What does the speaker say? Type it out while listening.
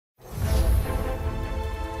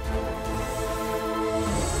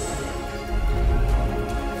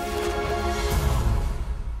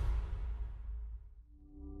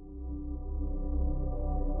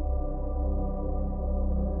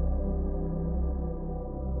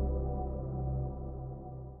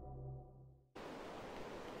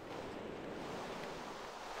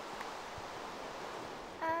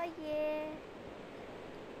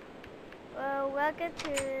welcome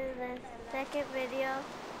to the second video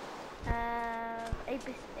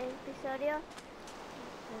episodio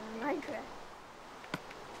Minecraft.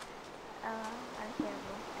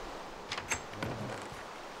 Understandable.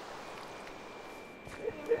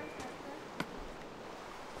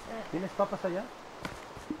 ¿Tienes papas allá?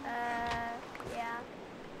 Yeah.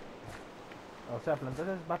 O sea,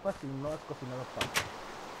 plantaste papas y no has cocinado papas.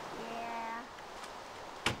 Yeah.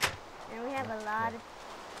 And we have a lot of...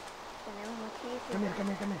 Come here.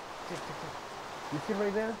 Check. You see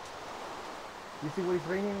right there? You see what is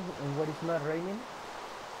raining and what is not raining?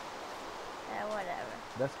 Whatever.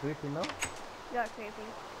 That's creepy, no? You're creepy.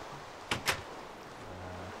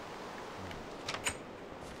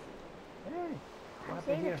 Hey, what I'm happened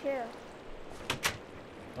seeing here? the truth.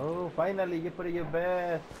 Oh, finally, you put in your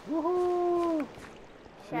bed. Woohoo! You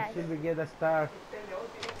Shush. should get a star.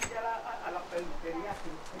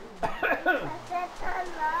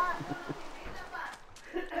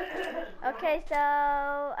 Okay, so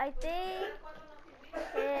I think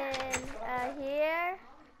in here.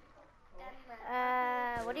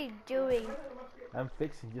 What are you doing? I'm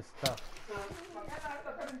fixing your stuff.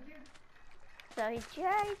 So he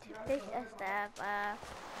tried to fix a stuff. I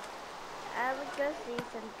would go see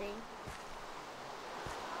something.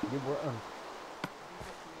 You were on.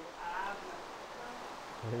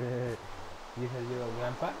 You heard your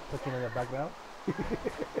grandpa talking in the background?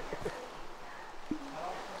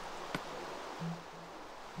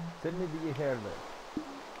 Tell me, did you hear that?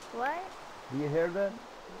 What? Do you hear that?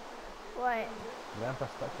 What?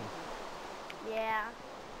 Grandpa's talking. Yeah,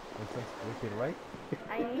 It sounds creepy, right?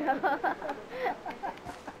 I know.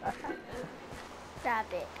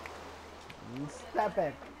 Stop it. Stop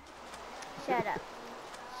it! Shut up.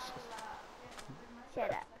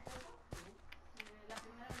 Shut up.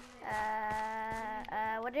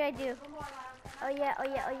 What did I do? Oh yeah.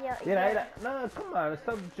 Mira. No, come on,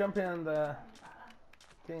 stop jumping on the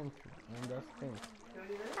things, on those things.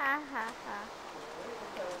 Ha.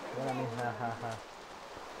 What I mean, ha.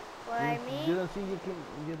 What I mean? You don't see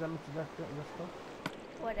you damage that stuff?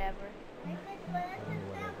 Whatever.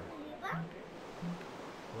 Whatever.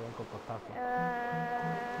 Buen cocotazo.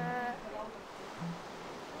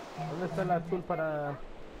 ¿Dónde está el azul para...?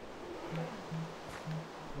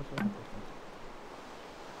 No sé.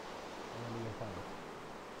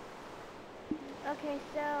 Okay,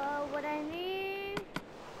 so what I need,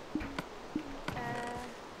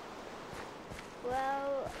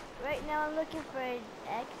 well, right now I'm looking for an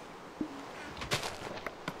X,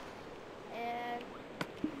 and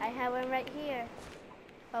I have one right here.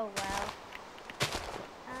 Oh wow.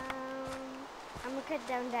 I'm gonna cut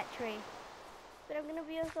down that tree, but I'm gonna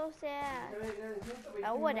feel so sad.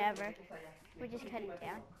 Oh, whatever. We just cut it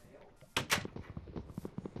down.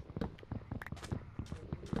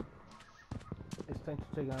 It's time to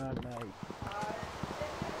take a night.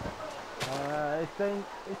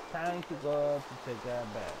 It's time to go to take a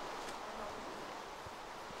bath.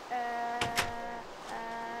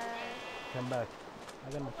 Come back.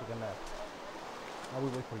 I'm gonna take a nap. I will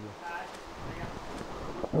wait for you.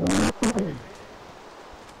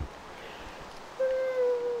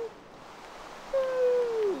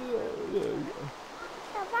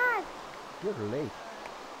 Come on. You're late.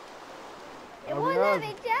 It won't let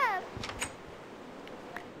me jump.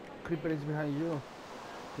 Creeper is behind you.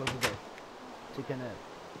 Close the door. Take a nap.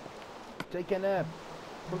 Take a nap.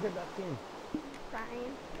 Forget that thing.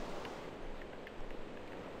 Fine.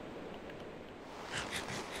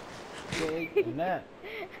 Take a nap.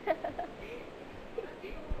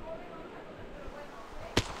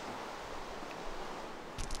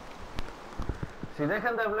 Si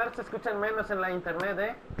dejan de hablar se escuchan menos en la internet,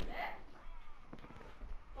 ¿eh?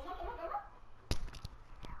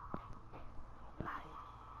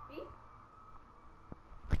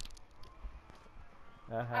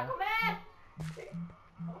 Ajá.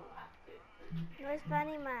 No es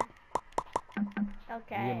funny, ma.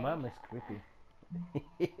 Okay. Your mom is creepy.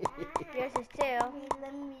 Yours is too.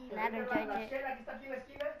 And I don't judge it.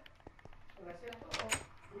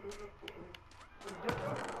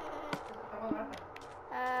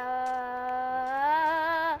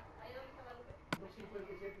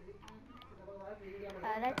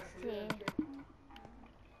 Let's see.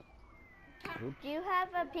 Oops. Do you have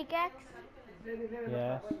a pickaxe?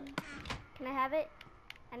 Yes. Can I have it?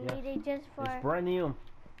 I need it just for... It's brand new.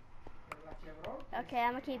 Okay,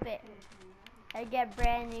 I'm gonna keep it. I get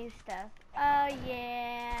brand new stuff. Oh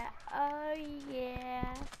yeah.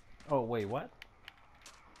 Oh wait, what?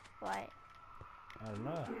 What? I don't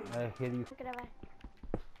know. I hear you.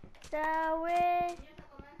 So we're...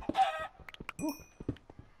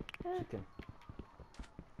 Chicken.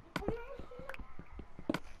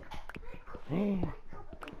 Get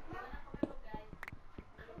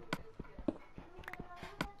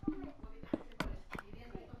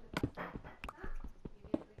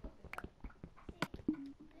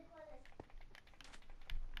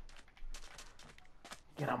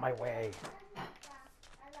out my way.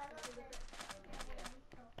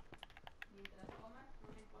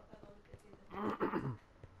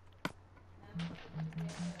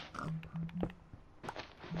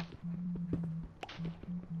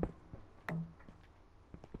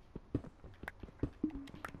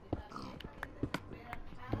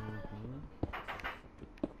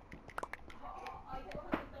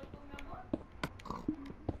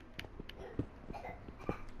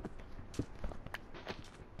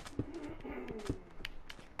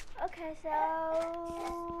 Okay, so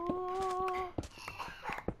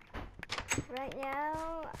right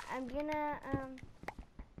now I'm gonna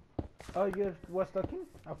Oh, you was talking?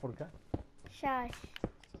 I forgot. shush.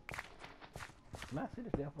 Nah,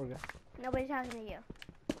 seriously, I forgot. Nobody's talking to you.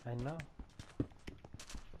 I know.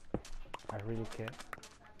 I really care.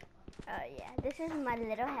 Oh yeah, this is my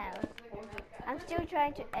little house. I'm still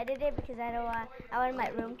trying to edit it because I want my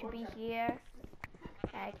room to be here,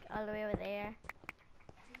 like all the way over there.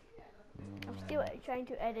 I'm still trying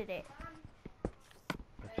to edit it.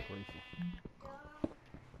 That's crazy.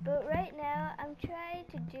 But right now, I'm trying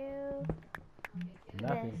to do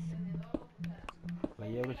Nothing. this.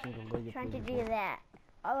 Like every single day you Trying play to before. do that.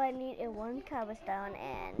 All I need is one cobblestone,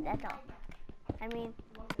 and that's all. I mean,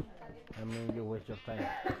 you waste your time.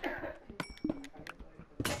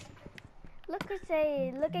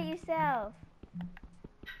 look at yourself.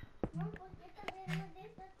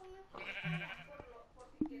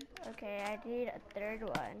 Okay, I need a third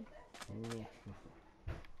one.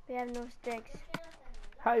 We have no sticks.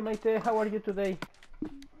 Hi, Maite. How are you today?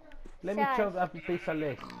 Let me Shush. chop up a piece of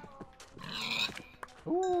leg.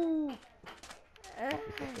 Ooh.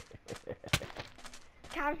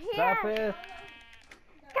 Come here. Stop it.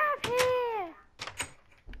 Come here.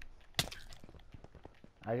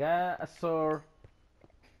 I got a sword.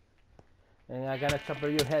 And I gotta chop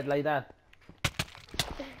your head like that.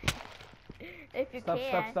 If you Stop,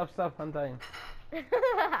 can. stop. I'm dying.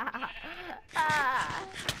 Ah.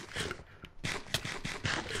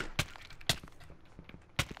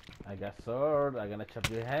 I got sword. I'm gonna chop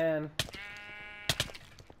your hand.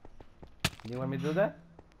 You want me to do that?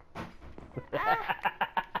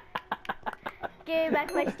 Give me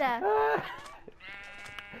back my stuff.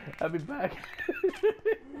 I'll be back.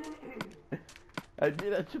 I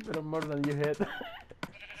did a chip more than you had.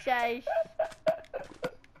 Shush.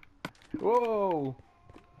 Whoa!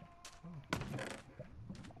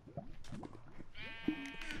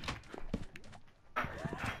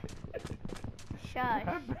 Shush.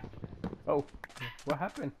 Oh, what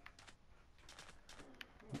happened?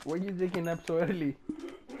 Why are you waking up so early?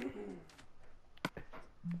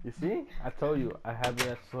 You see? I told you, I have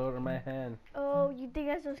a sword in my hand. Oh, you think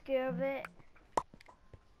I'm so scared of it?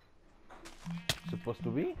 Supposed to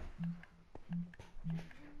be?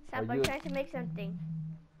 Stop, Are I'm you- trying to make something.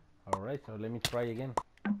 Alright, so let me try again.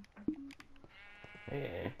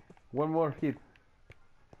 Hey, one more hit.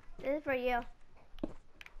 This is for you.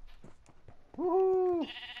 Woohoo!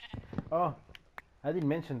 Oh, I didn't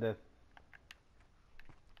mention that.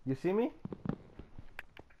 You see me?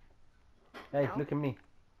 Hey, No. look at me.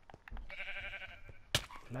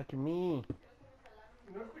 Look at me.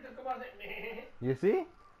 You see?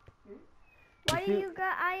 Why do see- you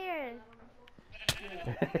got iron?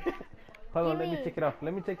 Hold on, let me Gimme. take it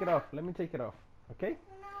off. Okay?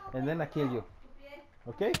 And then I kill you.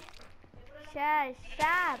 Okay? Shush,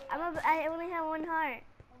 stop. I only have one heart.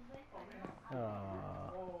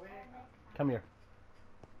 Come here.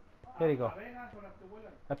 Here you go.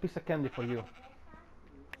 A piece of candy for you.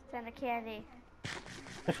 It's not a candy.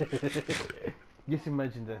 Just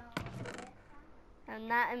imagine that. I'm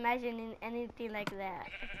not imagining anything like that.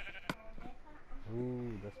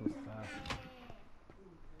 Ooh, that's my stuff.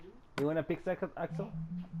 You want a pickaxe, Axel?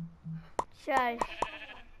 Shush.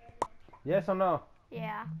 Yes or no?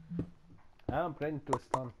 Yeah. I'm planning to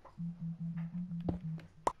stone.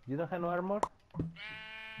 You don't have no armor?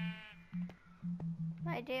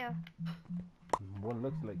 I do. One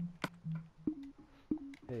looks like.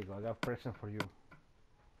 There you go, I got a present for you.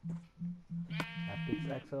 A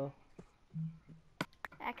pickaxe.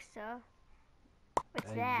 Axel.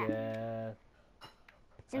 What's I that? get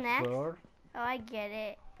It's an a axe? sword. Oh, I get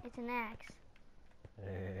it. It's an axe.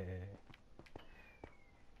 Eh,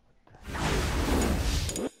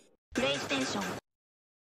 PlayStation